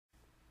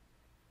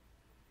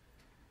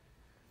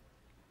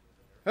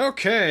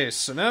Okay,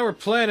 so now we're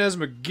playing as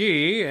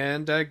McGee,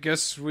 and I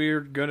guess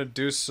we're gonna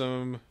do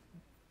some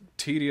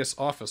tedious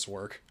office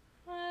work.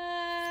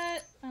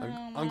 What?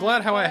 I'm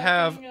glad how I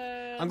have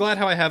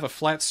a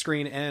flat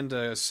screen and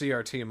a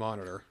CRT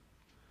monitor.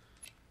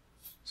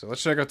 So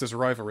let's check out this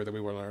rivalry that we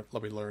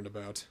learned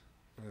about.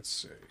 Let's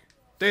see.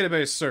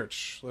 Database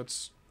search.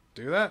 Let's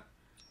do that.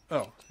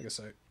 Oh, I guess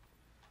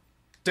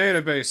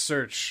database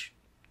search.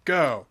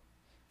 Go.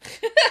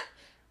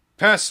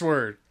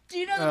 Password. Do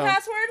you know the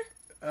password?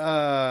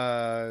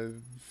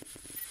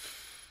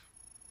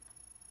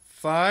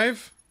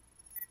 5,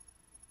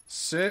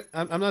 6.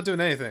 I'm not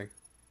doing anything.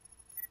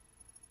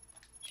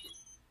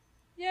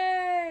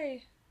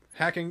 Yay!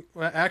 Hacking.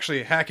 Well,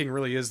 actually, hacking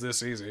really is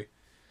this easy.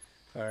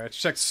 All right,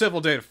 check civil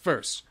data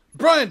first.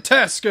 Brian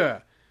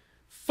Tasca.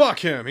 Fuck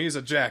him. He's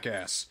a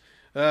jackass.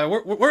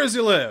 Where does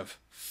he live?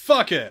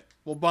 Fuck it.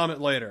 We'll bomb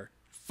it later.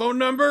 Phone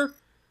number?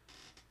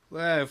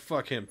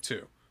 Fuck him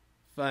too.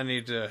 If I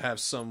need to have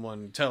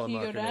someone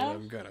telemarket me,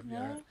 I'm gonna.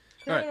 No?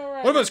 All right.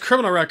 What about his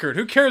criminal record?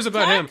 Who cares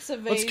about Tax him?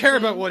 evasion. Let's care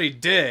about what he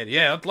did.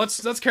 Yeah,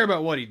 let's care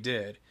about what he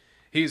did.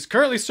 He's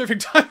currently serving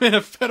time in a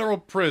federal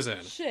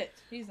prison. Shit,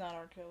 he's not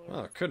our killer.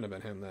 Oh, it couldn't have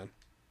been him then.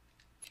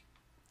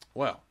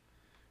 Well,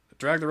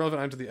 drag the relevant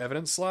item to the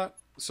evidence slot.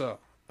 So,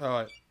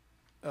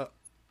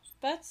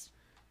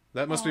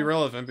 that must be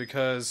relevant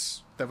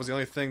because that was the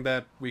only thing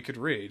that we could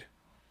read.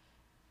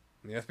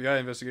 The FBI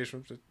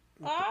investigation.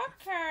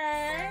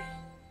 Okay.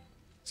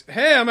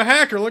 Hey, I'm a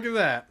hacker. Look at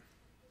that.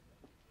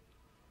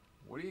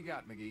 What do you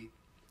got, McGee?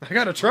 I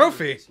got a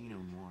trophy. Casino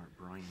Noir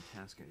Brian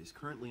Tasca is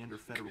currently under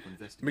federal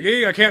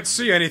investigation. McGee, I can't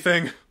see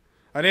anything.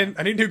 I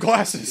need new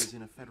glasses. He's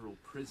in a federal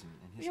prison,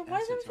 and his Yeah, why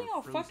is assets everything are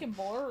all frozen, fucking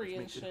blurry which and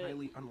makes it shit?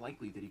 highly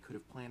unlikely that he could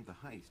have planned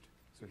the heist.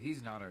 So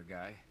he's not our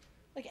guy.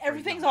 Like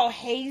everything's all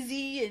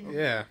hazy and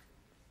Yeah.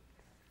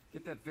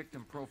 Get that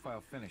victim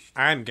profile finished.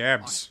 I'm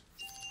Gabs.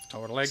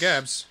 Totally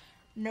Gabs.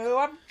 no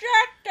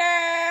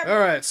objective.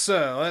 Alright,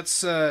 so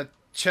let's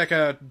check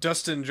out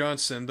Dustin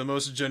Johnson, the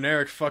most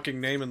generic fucking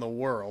name in the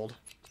world.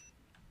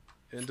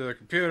 Into the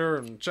computer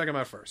and check him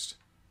out first.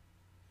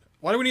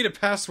 Why do we need a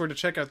password to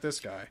check out this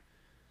guy?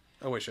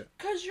 Oh, wait, shit.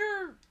 Cause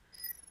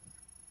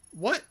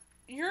What?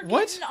 you're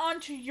What? getting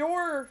onto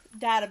your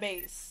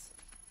database.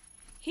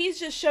 He's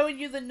just showing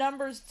you the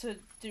numbers to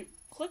do.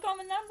 Click on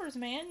the numbers,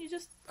 man. You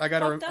just I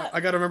fucked up.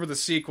 gotta remember the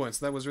sequence.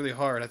 That was really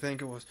hard. I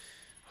think it was...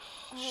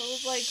 Oh, it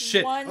was like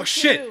Shit. 1, 2.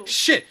 Shit.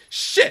 Shit.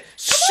 Shit.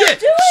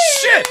 do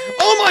it! Shit.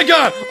 Oh my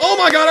god. Oh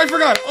my god, I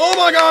forgot. Oh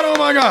my god. Oh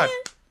my god.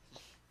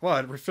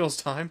 What? Refills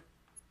time?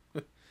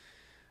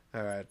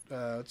 Alright,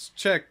 let's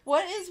check.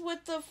 What is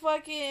with the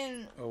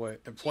fucking Oh wait,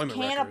 employment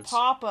can records. of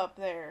pop up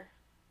there?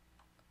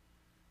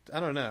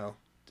 I don't know.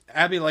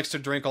 Abby likes to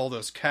drink all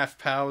those calf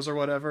pows or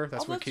whatever.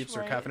 That's Oh, what that's keeps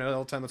her right. caffeinated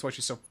all the time. That's why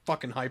she's so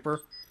fucking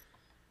hyper.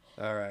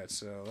 Alright,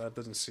 so that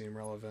doesn't seem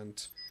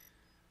relevant.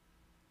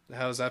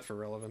 How's that for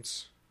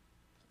relevance?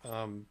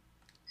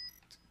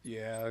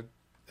 Yeah,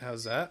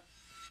 how's that?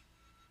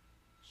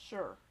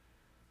 Sure.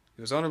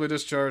 He was honorably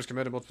discharged,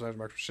 committed multiple times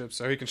marksmanship,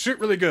 so he can shoot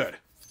really good.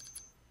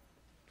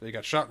 So he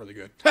got shot really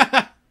good.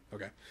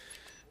 Okay.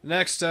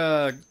 Next,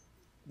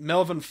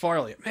 Melvin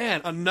Farley.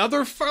 Man,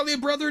 another Farley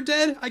brother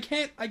dead? I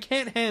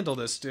can't handle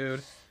this,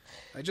 dude.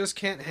 I just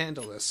can't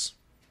handle this.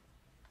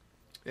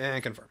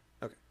 And confirm.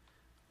 Okay.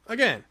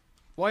 Again,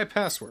 why a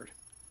password?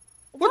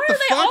 Why the are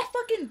they fuck? all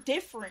fucking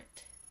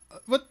different?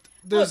 What?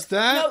 There's Look,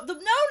 that? No, you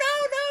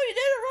did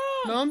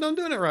it wrong. No, I'm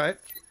doing it right.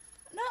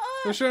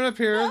 Nuh-uh. I'm showing up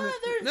here.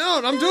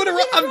 No, I'm no, doing it you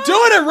right. did it I'm wrong.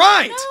 doing it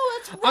right. No,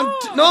 it's wrong.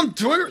 I'm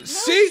doing it.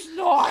 See? it's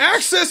not.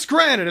 Access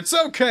granted. It's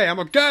okay. I'm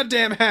a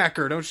goddamn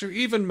hacker. Don't you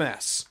even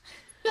mess.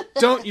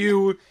 Don't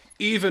you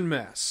even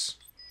mess.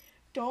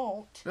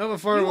 Don't. Melvin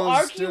Farley You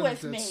was argue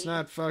with that's me.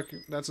 not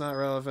fucking. That's not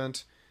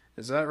relevant.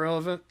 Is that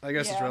relevant? I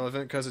guess it's Yeah.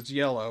 relevant because it's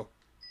yellow.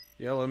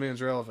 Yellow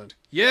means relevant.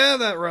 Yeah,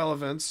 that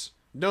relevance.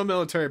 No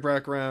military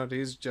background.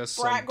 He's just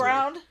some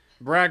Background. dude.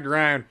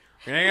 Background.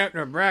 He ain't got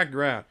no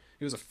background.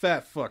 He was a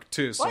fat fuck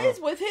too. So What is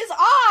with his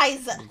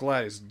eyes? I'm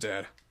glad he's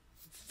dead.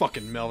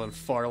 Fucking Melvin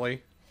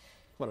Farley.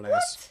 What an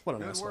ass. What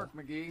an Good asshole. work,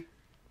 McGee.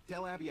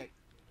 Tell Abby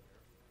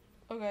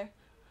Okay.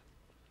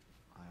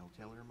 I'll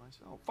tell her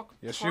myself. Fucking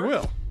Yes, she tart.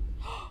 will.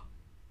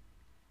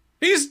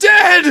 He's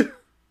dead!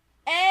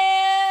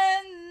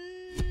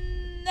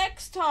 And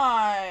next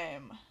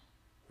time.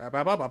 Bop,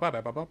 bop, bop, bop,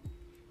 bop, bop, bop.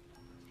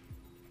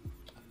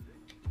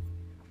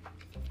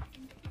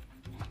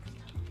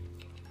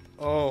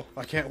 Oh,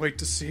 I can't wait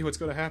to see what's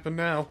going to happen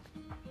now.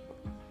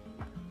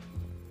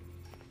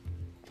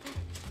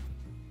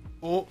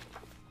 Oh.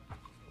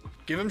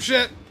 Give him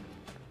shit.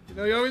 You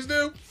know you always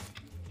do.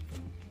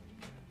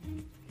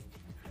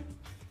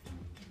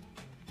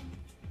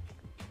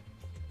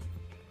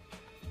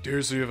 Dear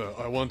Ziva,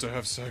 I want to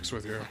have sex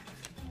with you.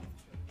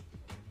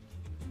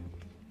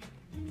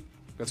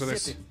 That's what they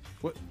Sip say.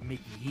 What?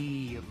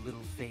 McGee of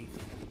Little Faith.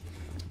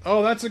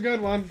 Oh, that's a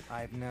good one.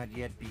 I've not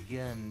yet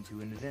begun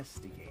to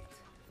investigate.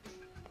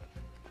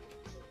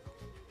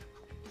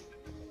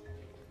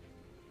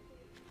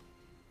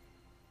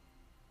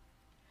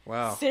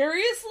 Wow.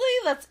 Seriously?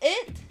 That's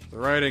it? The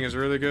writing is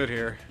really good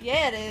here.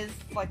 Yeah, it is.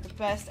 Like the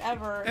best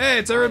ever. Hey,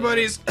 it's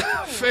everybody's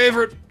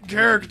favorite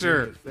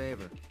character.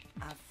 Favor.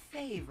 A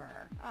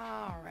favor.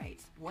 All right.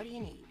 What do you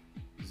need?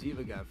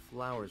 Ziva got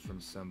flowers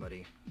from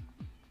somebody.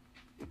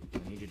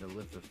 I need you to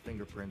lift the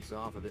fingerprints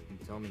off of it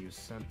and tell me you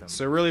sent them.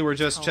 So really, we're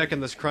just checking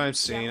this crime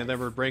scene, and then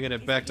we're bringing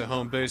it back to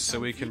home base so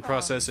we can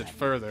process it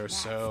further.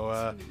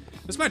 So,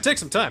 this might take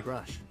some time.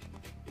 Crush.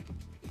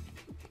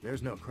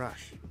 There's no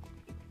crush.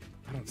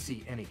 I don't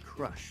see any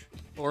crush.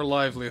 Or I'm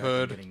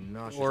livelihood. getting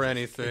nauseous Or just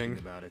anything.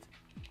 thinking about it.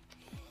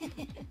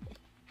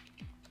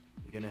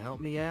 You gonna help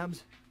me,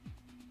 Abs?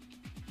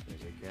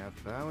 There's a calf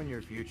cow in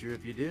your future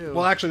if you do.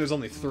 Well, actually, there's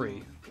only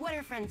 3. What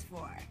are friends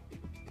for?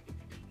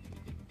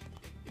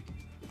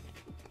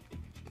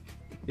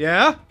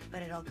 Yeah?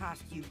 But it'll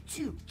cost you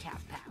 2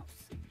 calf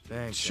pows.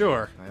 Thanks.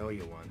 Sure. I owe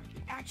you one.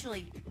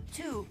 Actually,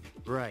 2.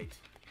 Right.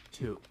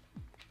 2.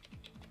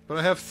 But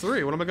I have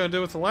 3. What am I going to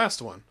do with the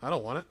last one? I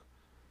don't want it.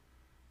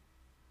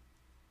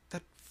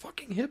 That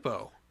fucking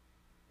hippo.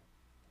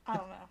 I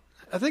don't know.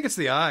 I think it's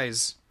the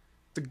eyes.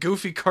 The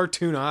goofy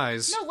cartoon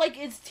eyes. No, like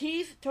its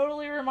teeth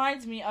totally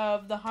reminds me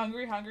of the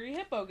Hungry Hungry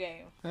Hippo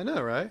game. I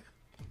know, right?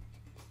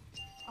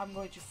 I'm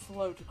going to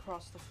float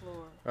across the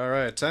floor.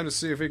 Alright, time to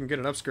see if we can get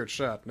an upskirt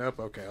shot. Nope,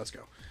 okay, let's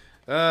go.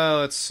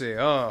 Let's see.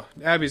 Oh,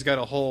 Abby's got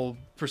a whole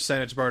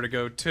percentage bar to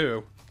go,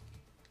 too.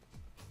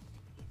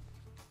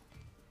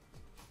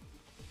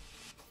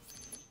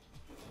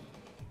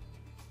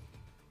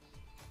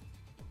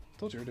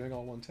 Told you we were doing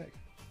all in one take.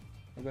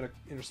 I'm gonna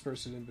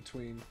intersperse it in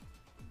between.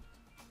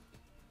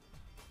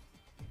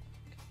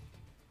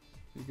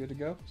 You good to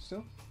go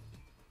still?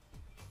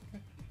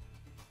 Okay.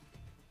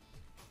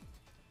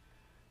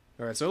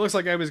 Alright, so it looks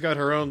like Abby's got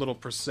her own little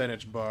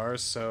percentage bar,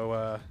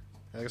 so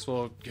I guess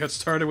we'll get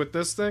started with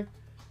this thing.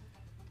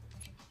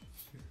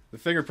 The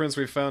fingerprints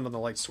we found on the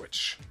light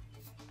switch.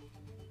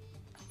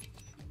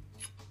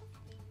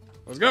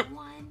 Let's go!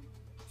 1,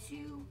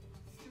 2,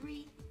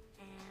 3,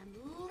 and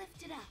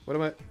lift it up. What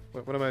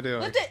am I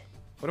doing? Lift it!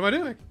 What am I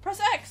doing? Press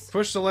X!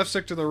 Push the left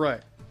stick to the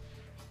right.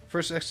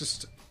 First X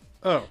to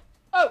oh.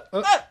 Oh!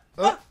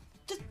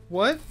 Just,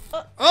 What?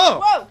 oh!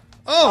 Oh!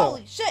 Oh!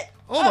 Holy shit!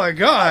 Oh my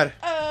god!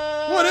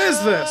 What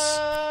is this?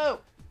 Oh!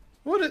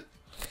 What it?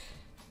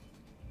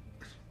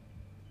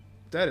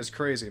 That is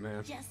crazy,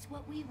 man. Just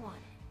what we wanted.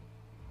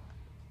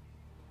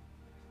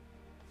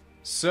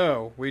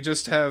 So, we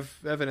just have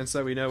evidence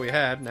that we know we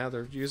had. Now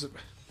they're using...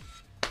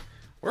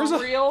 Where's For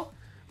the... real?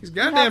 These You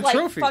goddamn have, like,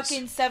 trophies.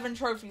 fucking 7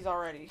 trophies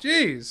already.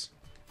 Jeez.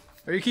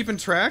 Are you keeping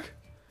track?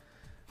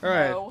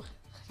 Alright. No,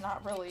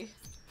 not really.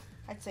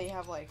 I'd say you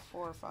have like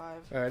 4 or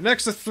 5. Alright,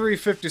 next to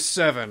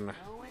 357. No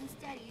one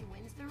steady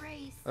wins the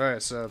race.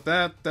 Alright, so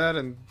that,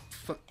 and...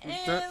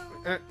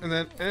 and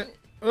then... ugh.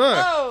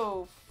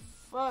 Oh,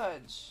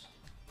 fudge.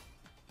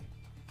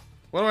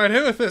 What do I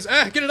do with this?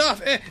 Get it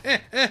off!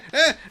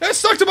 It's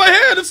stuck to my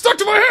hand! It's stuck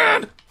to my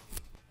hand!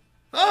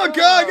 Oh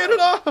god, get it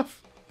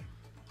off!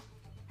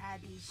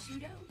 Abby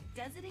Shudo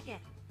does it again.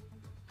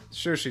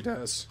 Sure she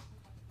does.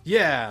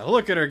 Yeah,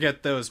 look at her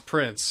get those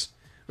prints.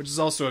 Which is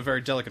also a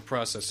very delicate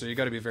process, so you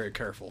gotta be very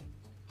careful.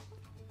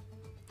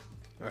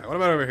 Alright, what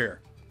about over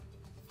here?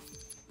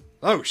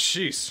 Oh,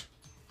 jeez.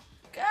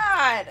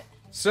 God!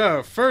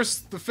 So,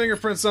 first, the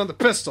fingerprints on the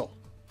pistol.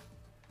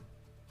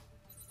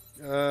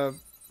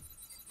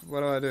 What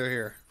do I do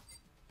here?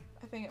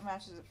 I think it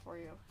matches it for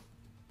you.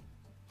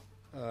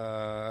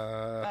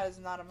 That is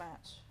not a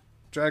match.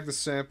 Drag the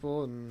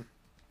sample and...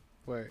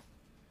 Wait.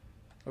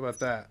 What about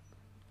that?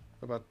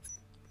 What about...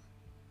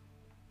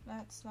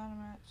 That's not a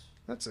match.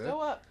 That's it.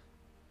 Go up.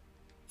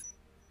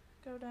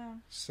 Go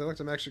down. Select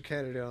a match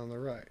candidate on the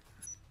right.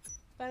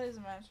 That is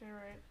a match, you're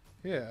right.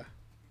 Yeah.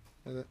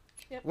 And then...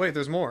 Yep. Wait,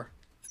 there's more.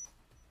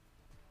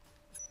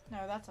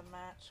 No, that's a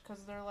match,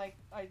 because they're like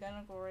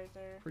identical right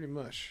there. Pretty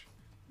much.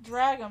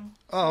 Drag them.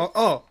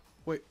 Oh,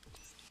 wait.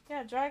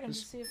 Yeah, drag them to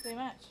see if they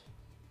match.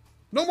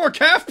 No more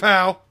calf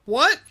pow!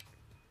 What?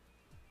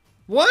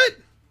 What?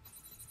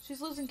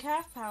 She's losing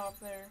calf pow up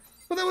there.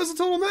 Well, that was a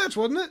total match,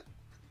 wasn't it?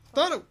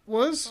 Thought it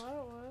was. Thought it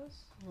was.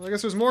 Well, I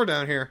guess there's more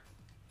down here.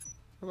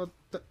 How about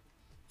that?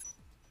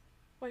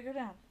 Wait, go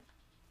down.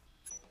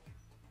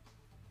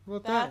 How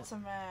about that That's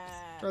one? a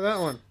match. Try that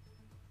one.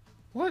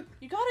 What?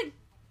 You gotta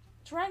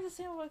drag the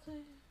sample by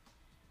clicking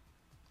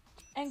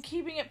and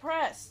keeping it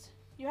pressed.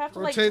 You have to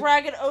like Rotate-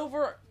 drag it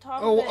over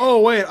top of it.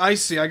 Oh, wait, I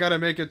see. I gotta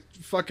make it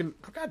fucking...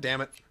 Oh, god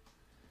damn it.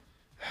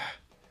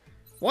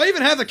 Why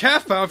even have the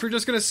calf pow if you're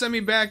just gonna send me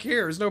back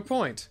here? There's no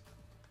point.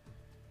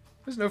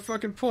 There's no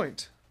fucking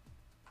point.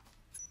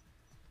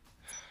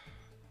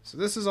 So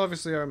this is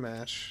obviously our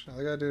match. All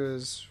I gotta do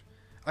is...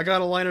 I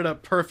gotta line it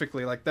up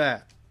perfectly like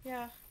that.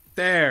 Yeah.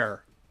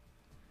 There.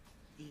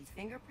 These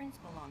fingerprints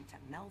belong to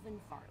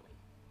Melvin Farley.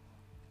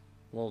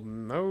 Well,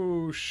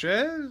 no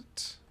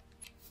shit.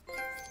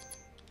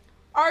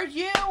 Are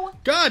you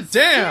God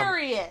damn!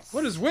 serious?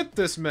 What is with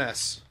this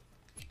mess?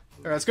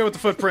 Alright, let's go with the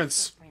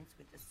footprints. Footprints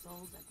with the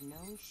soles of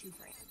known shoe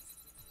brands.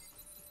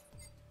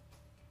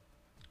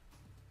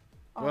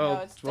 Oh, Well,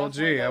 no, it's well,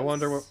 definitely gee, I those.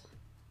 wonder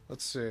what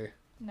Let's see.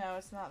 No,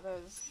 it's not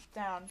those.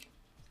 Down.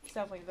 It's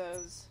definitely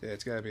those. Yeah,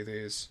 it's gotta be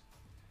these.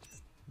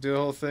 Do the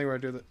whole thing where I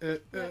do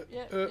the.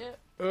 Yep.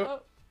 Oh!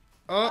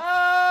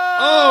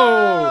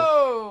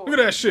 Oh! Look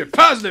at that shit!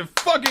 Positive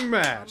fucking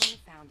match!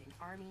 Found in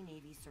Army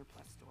Navy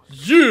surplus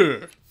stores.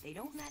 Yeah! They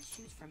don't match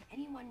shoes from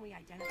anyone we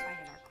identified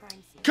at our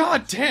crime scene.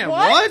 God damn,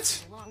 What?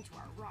 what? Belong to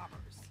our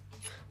robbers.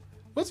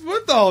 What's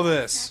with all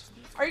this?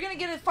 Are you gonna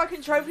get a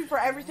fucking trophy for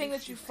everything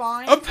that you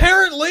find?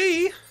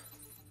 Apparently!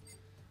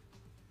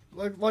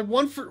 Like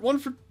one for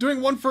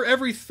doing one for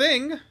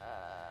everything. No.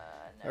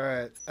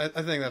 Alright, I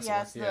think that's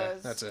Yes, the one. Yeah,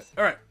 those. that's it.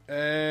 Alright,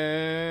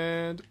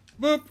 and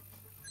boop.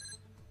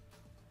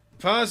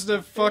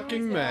 Positive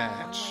fucking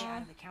match.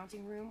 Out of the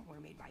counting room were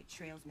made by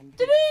trailsman.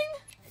 Ding!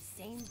 The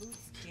same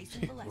boots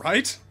Jason Valesco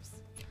Right?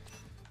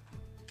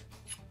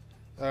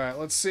 wears. Alright,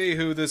 let's see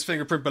who this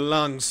fingerprint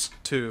belongs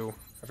to.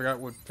 I forgot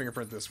what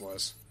fingerprint this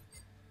was.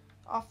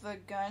 Off the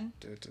gun,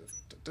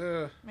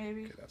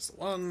 maybe. Okay, that's the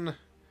one.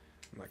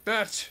 Like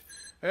that.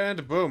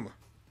 And boom.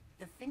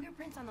 The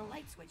fingerprints on the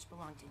light switch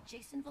belong to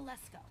Jason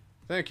Valesco.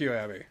 Thank you,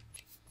 Abby.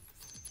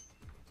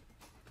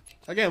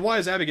 Again, why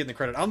is Abby getting the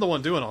credit? I'm the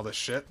one doing all this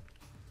shit.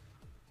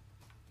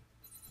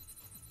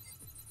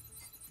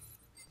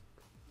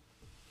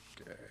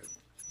 Okay.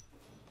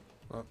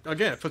 Well,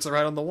 again, it puts it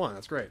right on the one.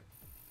 That's great.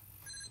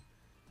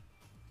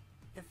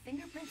 The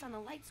fingerprints on the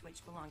light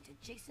switch belong to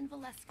Jason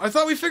Valesco. I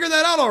thought we figured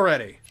that out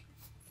already.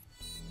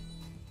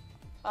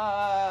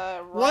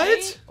 Right?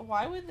 What?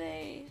 Why would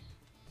they?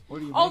 What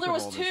do you Oh, make there of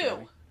was all this, two.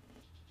 Abby?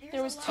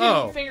 There was a two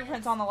lot. Oh.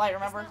 fingerprints on the light,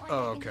 remember? It's not like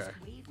Oh, I can okay.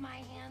 just wave my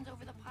hands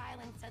over the pile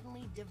and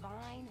suddenly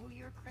divine who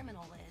your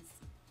criminal is.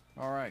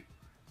 All right.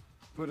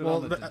 Put it Well,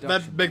 on the that'd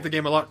deduction make the board.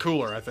 game a lot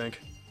cooler, I think.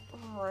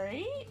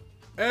 Right?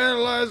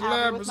 Analyze Abby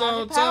lab with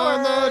results magic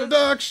on the powers.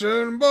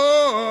 deduction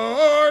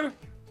board.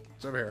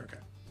 It's over here. Okay.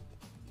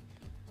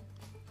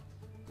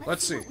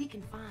 Let's see see. what we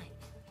can find.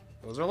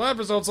 Those are lab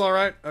results, all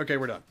right. Okay,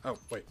 we're done. Oh,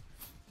 wait.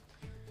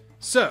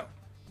 So,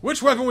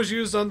 which weapon was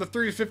used on the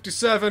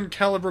 357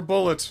 caliber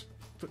bullet?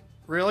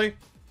 Really?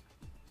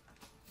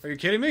 Are you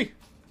kidding me?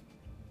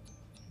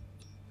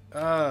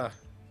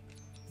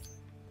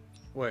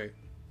 Wait.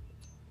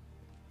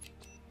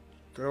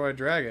 Where do I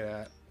drag it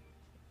at?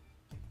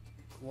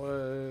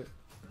 What?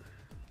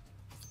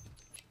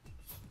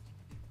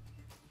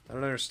 I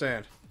don't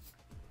understand.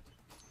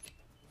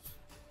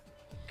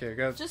 Okay,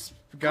 Just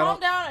Got all-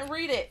 calm down and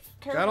read it.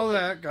 got all carefully.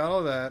 that, got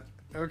all that.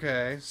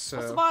 Okay, What's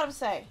the so bottom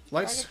say?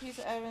 Lights- Drag a piece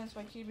of evidence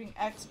by keeping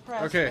X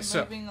pressed Okay, and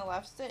so- moving the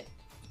left stick.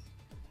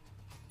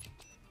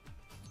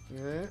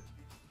 yeah.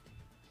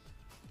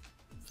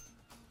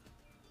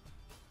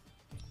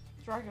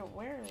 Drag it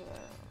where though?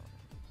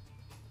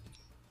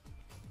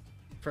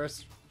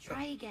 Press.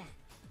 Try again.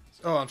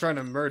 Oh, I'm trying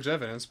to merge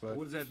evidence, but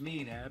What does that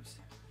mean, Abs?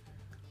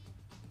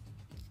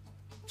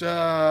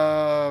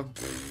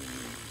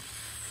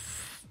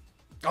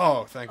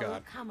 Oh, thank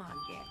God. Oh, come on,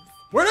 Gibbs.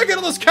 Where'd I get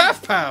all those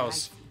calf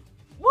pows?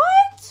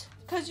 What?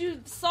 Cause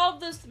you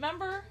solved this,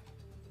 remember?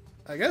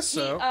 I guess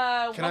so.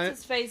 What's Can I-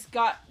 his face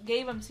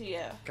gave them to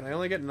you. Can I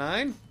only get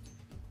 9?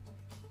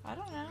 I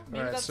don't know. Maybe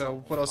Alright, that's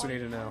so what else do all we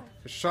need you to know? have.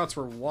 His shots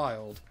were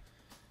wild.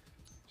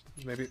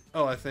 Maybe.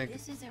 Oh, I think.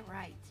 This isn't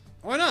right.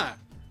 Why not?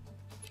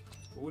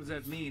 What does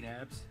that mean,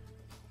 Abs?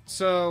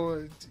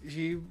 So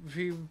he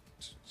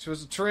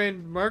was a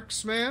trained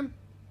marksman,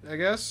 I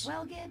guess.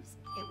 Well, Gibbs,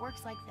 it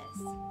works like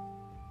this.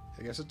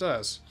 I guess it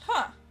does.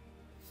 Huh.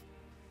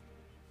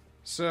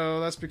 So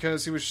that's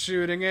because he was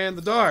shooting in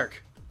the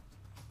dark,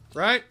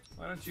 right?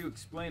 Why don't you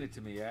explain it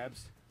to me,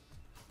 Abs?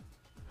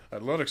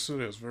 Atlantic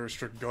City has very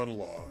strict gun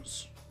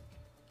laws.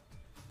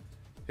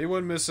 He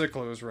wouldn't miss at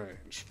close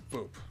range.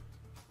 Boop.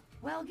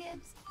 Well,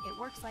 Gibbs, it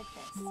works like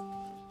this.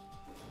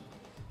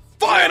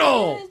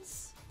 Final!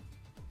 It's...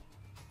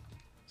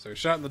 So he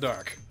shot in the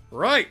dark.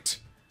 Right!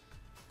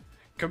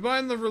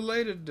 Combine the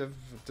related...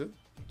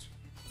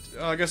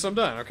 Oh, I guess I'm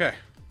done. Okay.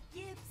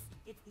 Gibbs,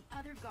 it's the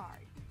other guard.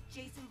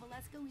 Jason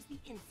Valesco is the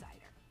insider.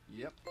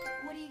 Yep.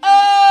 What are you gonna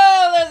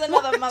Oh, there's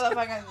another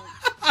motherfucking...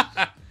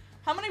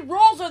 How many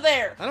rules are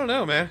there? I don't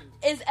know, man.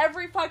 Is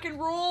every fucking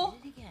do? rule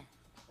Do it again.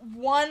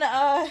 one,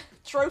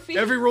 trophy?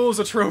 Every rule is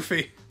a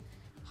trophy.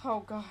 Oh,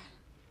 God.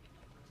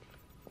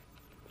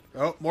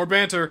 Oh, more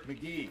banter.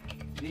 McGee,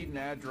 need an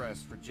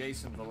address for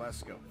Jason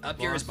Valesco.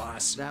 Up yours,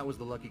 boss. That was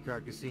the Lucky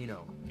Card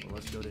Casino.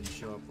 Valesco didn't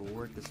show up for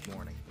work this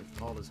morning. We've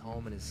called his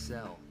home and his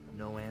cell.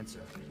 No answer.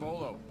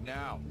 Bolo,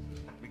 now.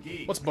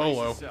 McGee. What's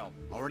Bolo? raise yourself.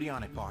 Already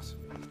on it, boss.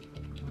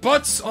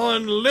 Butts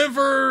on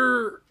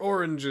liver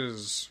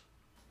oranges.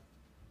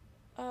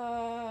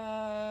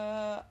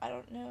 I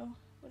don't know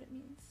what it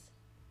means.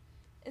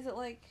 Is it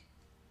like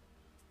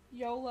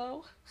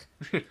YOLO?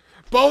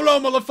 Bolo,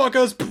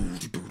 motherfuckers!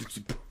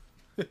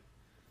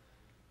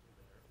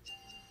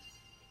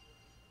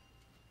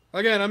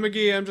 Again, I'm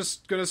McGee. I'm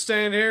just gonna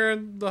stand here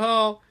in the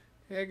hall.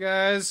 Hey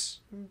guys,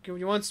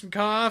 you want some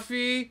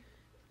coffee?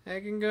 I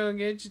can go and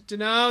get you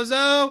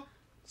Denozo.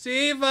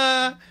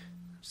 Siva.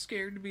 I'm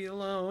scared to be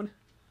alone.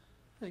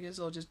 I guess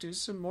I'll just do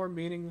some more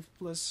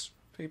meaningless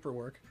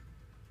paperwork.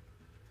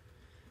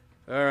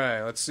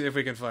 Alright, let's see if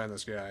we can find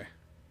this guy.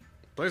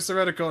 Place the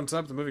reticle on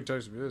top of the moving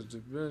target.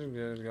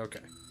 Okay.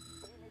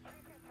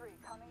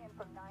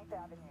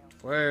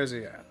 Where is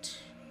he at?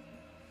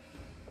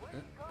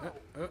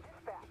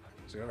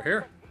 Is he over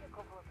here?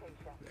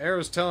 The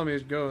arrow's telling me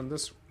to go in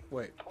this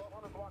way.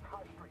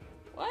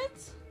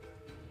 What?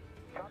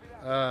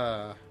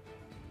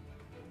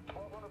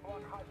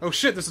 Oh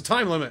shit, there's a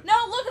time limit! No,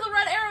 look at the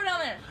red arrow down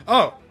there!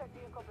 Oh!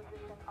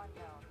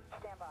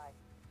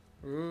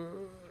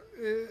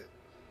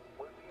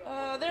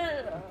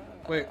 There.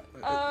 Wait.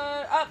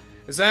 Up.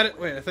 Is that it?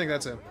 Wait, I think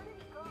that's him.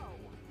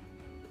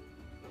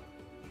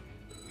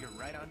 You're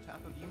right on top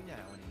of you now,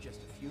 and in just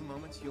a few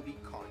moments you'll be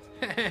caught.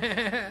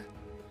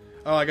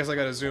 Oh, I guess I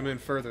gotta zoom in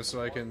further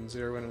so I can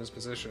zero in on his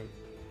position.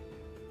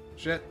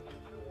 Shit.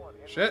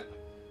 Shit.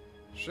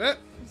 Shit.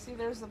 You see,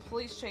 there's the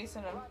police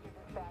chasing him.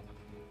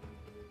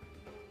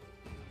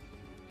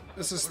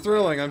 This is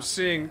thrilling. I'm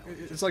seeing...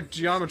 It's like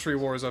Geometry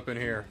Wars up in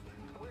here.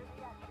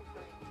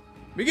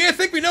 I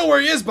think we know where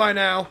he is by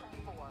now.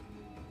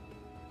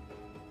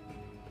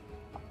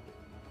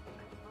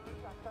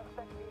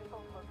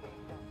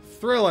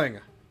 Thrilling.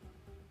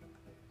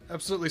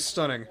 Absolutely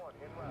stunning.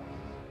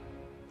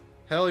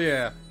 Hell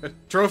yeah. A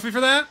trophy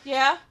for that?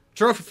 Yeah?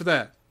 Trophy for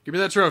that. Give me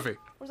that trophy.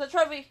 Where's that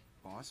trophy?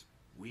 Boss,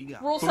 we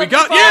got Rule What we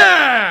got? 75.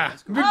 Yeah!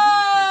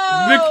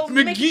 Oh!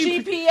 Mc-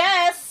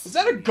 McGPS! Is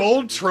that a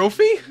gold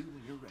trophy?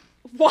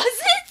 Was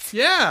it?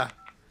 Yeah.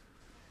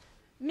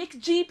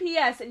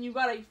 McGPS, and you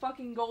got a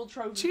fucking gold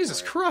trophy.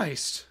 Jesus for it.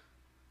 Christ.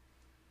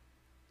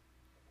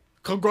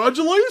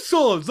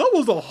 Congratulations! That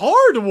was a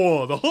hard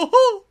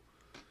one!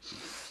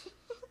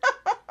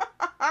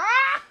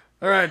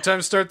 Alright, time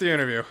to start the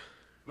interview.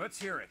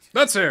 Let's hear it.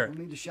 Let's hear it.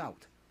 No need to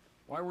shout.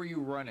 Why were you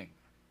running?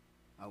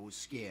 I was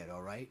scared,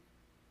 alright?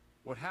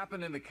 What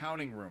happened in the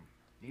counting room?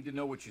 Need to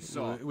know what you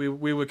saw. We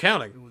were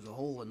counting. There was a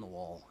hole in the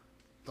wall.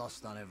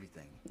 Dust on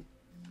everything.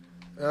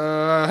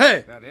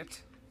 Hey! That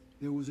it?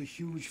 There was a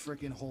huge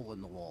frickin' hole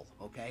in the wall,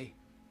 okay?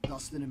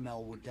 Dustin and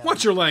Mel were dead.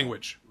 What's your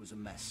language? It was a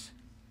mess.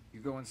 You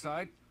go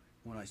inside?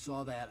 When I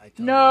saw that, I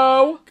told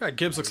No! God,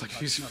 Gibbs looks like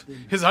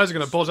his eyes are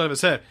gonna bulge out of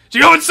his head. Did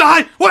you go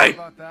inside? Wait!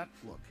 About that?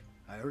 Look,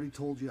 I already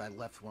told you I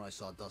left when I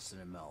saw Dustin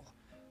and Mel.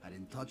 I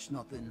didn't touch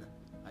nothing.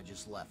 I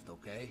just left,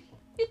 okay?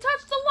 You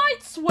touched the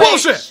light switch!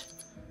 Bullshit!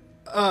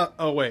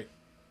 Oh wait.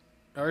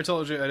 I already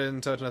told you I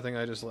didn't touch nothing,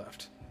 I just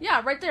left.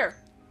 Yeah, right there.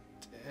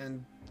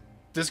 And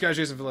this guy's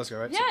Jason Velasco,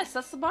 right? Yes,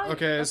 that's the body.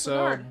 Okay, That's the so...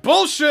 guard.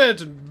 Bullshit,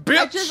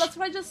 bitch! That's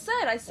what I just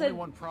said. I said Only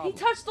one problem. he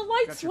touched the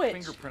light Got your switch.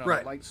 fingerprint on Right.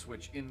 the light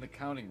switch in the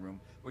counting room,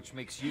 which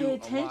makes you Pay a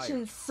attention,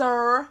 liar.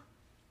 sir.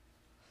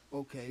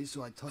 Okay,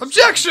 so I touched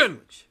Objection! the light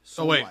switch.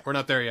 So Oh wait, what? we're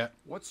not there yet.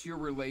 What's your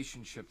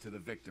relationship to the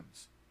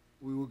victims?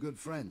 We were good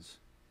friends.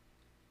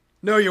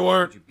 No, you Could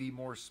weren't. you be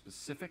more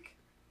specific?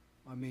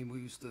 I mean, we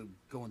used to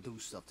go and do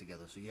stuff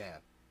together, so yeah,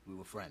 we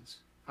were friends.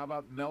 How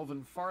about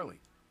Melvin Farley?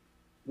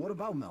 What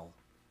about Mel?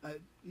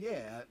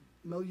 Yeah,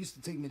 Mel used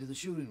to take me to the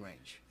shooting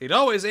range. He'd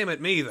always aim at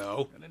me,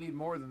 though. Gonna need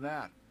more than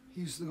that.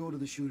 He used to go to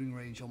the shooting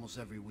range almost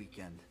every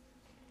weekend.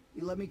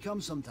 He let me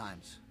come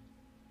sometimes.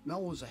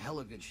 Mel was a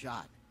hella good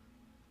shot.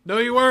 No,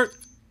 you weren't.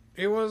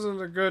 He wasn't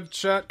a good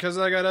shot, because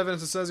I got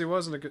evidence that says he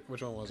wasn't a good...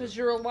 Which one was Because it?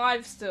 you're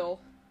alive still.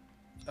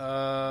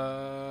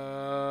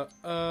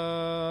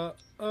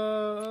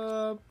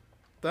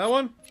 That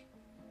one?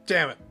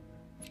 Damn it.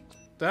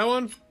 That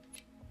one?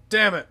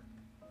 Damn it.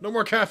 No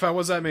more cat fight,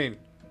 what does that mean?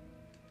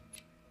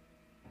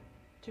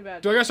 Too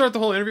bad. Do I gotta start the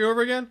whole interview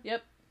over again?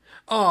 Yep.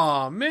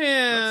 Aw, Let's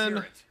man. hear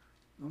it.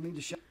 No need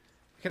to shout.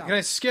 Can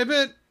I skip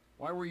it?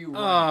 Why were you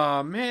running?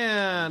 Aw,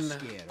 man.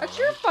 Scared, That's alright?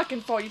 your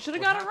fucking fault. You should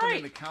have What got it happened in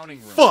the right. counting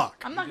room?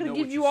 Fuck. I'm not Need to gonna know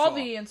give what you you all saw.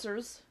 the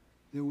answers.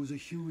 There was a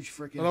huge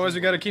frickin' Otherwise, we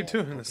hole gotta in the keep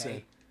wall, doing this okay?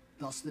 thing.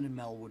 Dustin and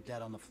Mel were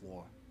dead on the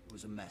floor. It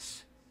was a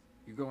mess.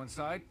 You go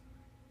inside?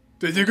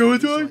 Did you go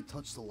So I inside?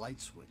 touched the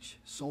light switch.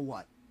 So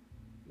what?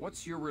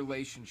 What's your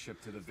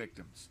relationship to the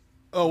victims?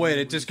 Oh, wait,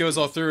 We it just used goes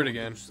to all through it go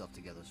again. do stuff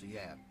together, so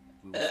yeah,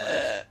 we were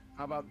friends.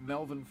 How about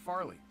Melvin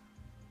Farley?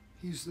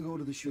 He used to go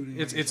to the shooting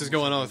It's range just almost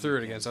going all every through it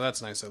weekend. again, so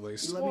that's nice at He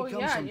least. let Well, me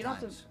come yeah, you don't have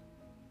to sometimes.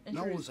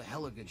 Mel introduce was a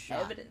hella good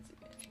shot. evidence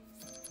again.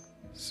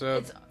 So,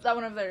 It's that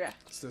one over there, yeah.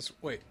 it's this...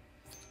 Wait.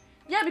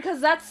 Yeah,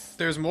 because that's...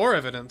 There's more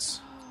evidence.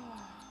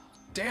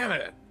 Damn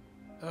it.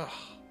 Ugh.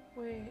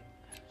 Wait.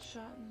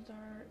 Shot in the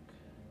dark.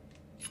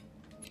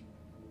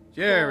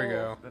 There we Oh.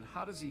 go. Then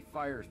how does he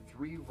fire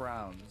 3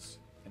 rounds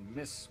and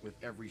miss with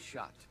every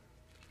shot?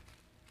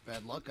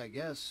 Bad luck, I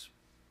guess.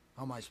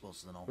 How am I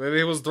supposed to know? Maybe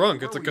he was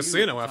drunk. Where It's a were you at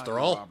casino, the time after of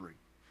the all. robbery?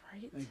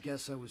 Right? I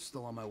guess I was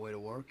still on my way to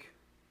work.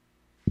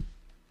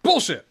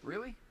 Bullshit!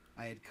 Really?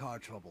 I had car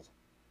trouble.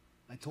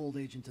 I told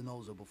Agent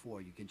Denozo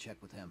before. You can check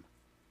with him.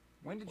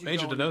 When did you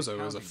Agent go into the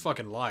Denozo is a counting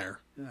fucking liar.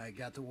 I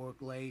got to work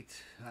late.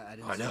 I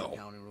didn't I see the know.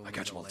 counting room I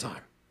catch him all until the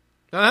later.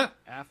 time. room?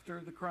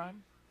 After the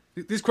crime?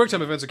 These quick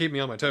time events are keeping me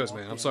on my toes,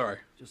 man. I'm Walked sorry. in,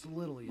 Just a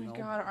little, you Oh my know.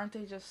 god, aren't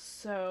they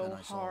just Then so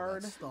I saw all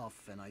hard? that stuff,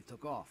 and I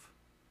took off.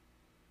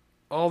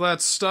 All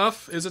that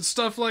stuff? Is it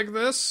stuff like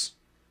this?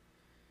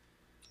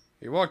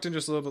 He walked in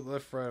just a little bit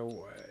left right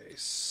away.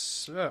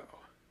 So.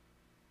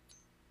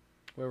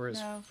 Where were his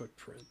No.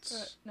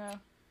 footprints? No.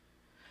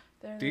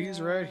 There These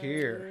they right are.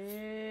 here.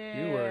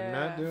 Yeah. You are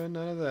not doing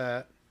none of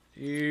that.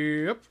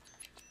 Yep.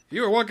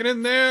 You were walking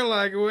in there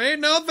like, well,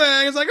 ain't no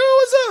thing. It's like,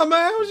 oh, what's up,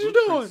 man? What you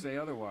doing? Say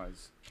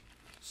otherwise.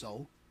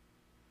 So,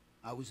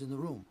 I was in the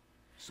room.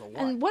 So what?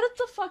 And what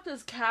the fuck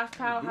does Calf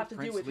Cow The have to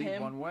do blueprints with lead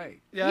him? one way.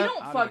 Yeah. You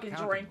don't Out of fucking the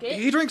counter. drink it.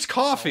 He drinks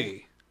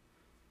coffee.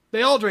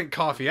 They all drink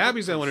coffee.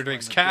 Abby's the one who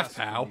drinks calf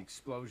The pow.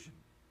 explosion.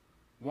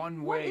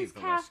 One What way, is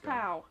Calf Velasco.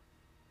 Cow?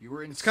 You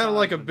were It's kinda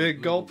like a inside when they Big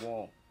blew Gulp. the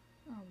wall.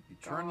 Oh, You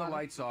turned the God.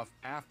 lights off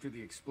after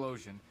the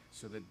explosion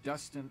so that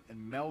Dustin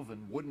and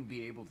Melvin wouldn't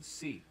be able to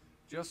see,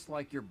 just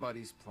like your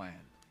buddies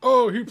planned.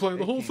 Oh, he planned the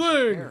They whole came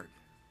thing. prepared.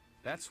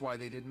 That's why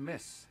they didn't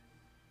miss.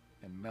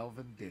 And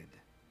Melvin did.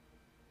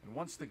 And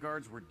once the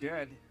guards were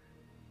dead,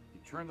 you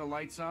turned the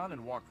lights on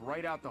and walked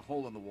right out the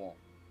hole in the wall.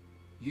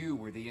 You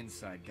were the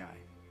inside guy.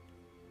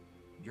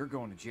 You're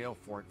going to jail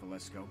for it,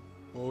 Velasco.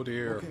 Oh,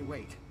 dear. Okay,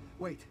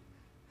 wait.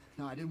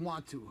 No, I didn't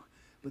want to,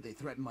 but they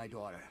threatened my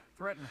daughter.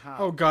 Threaten how?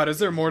 Oh, God, is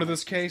there more to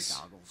this case?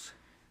 Goggles.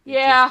 They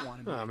Yeah. just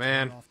wanted me Oh, to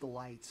man. Turn off the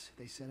lights.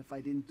 They said if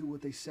I didn't do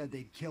what they said,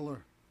 they'd kill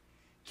her.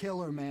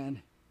 Kill her,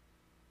 man.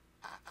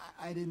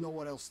 I didn't know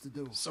what else to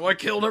do. So I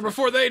killed her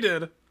before they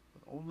did.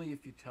 But only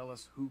if you tell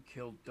us who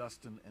killed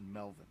Dustin and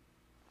Melvin.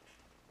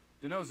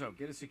 Denozo,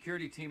 get a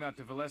security team out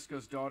to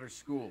Velasco's daughter's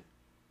school.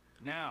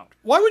 Now.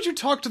 Why would you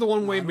talk to the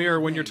one-way I don't mirror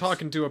know when you're names.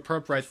 talking to a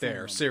perp right Just phone there?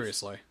 numbers.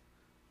 Seriously.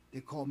 They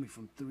called me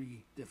from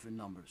 3 different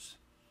numbers.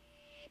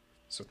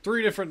 So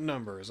 3 different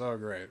numbers. Oh,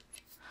 great.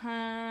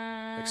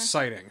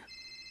 Exciting.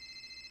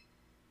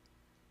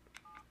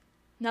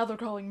 Now they're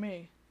calling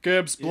me.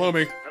 Gibbs, blow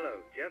me. Hello,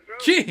 Jethro.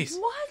 Jeez.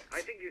 What?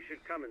 I think you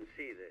should come and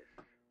see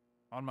this.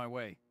 On my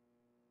way.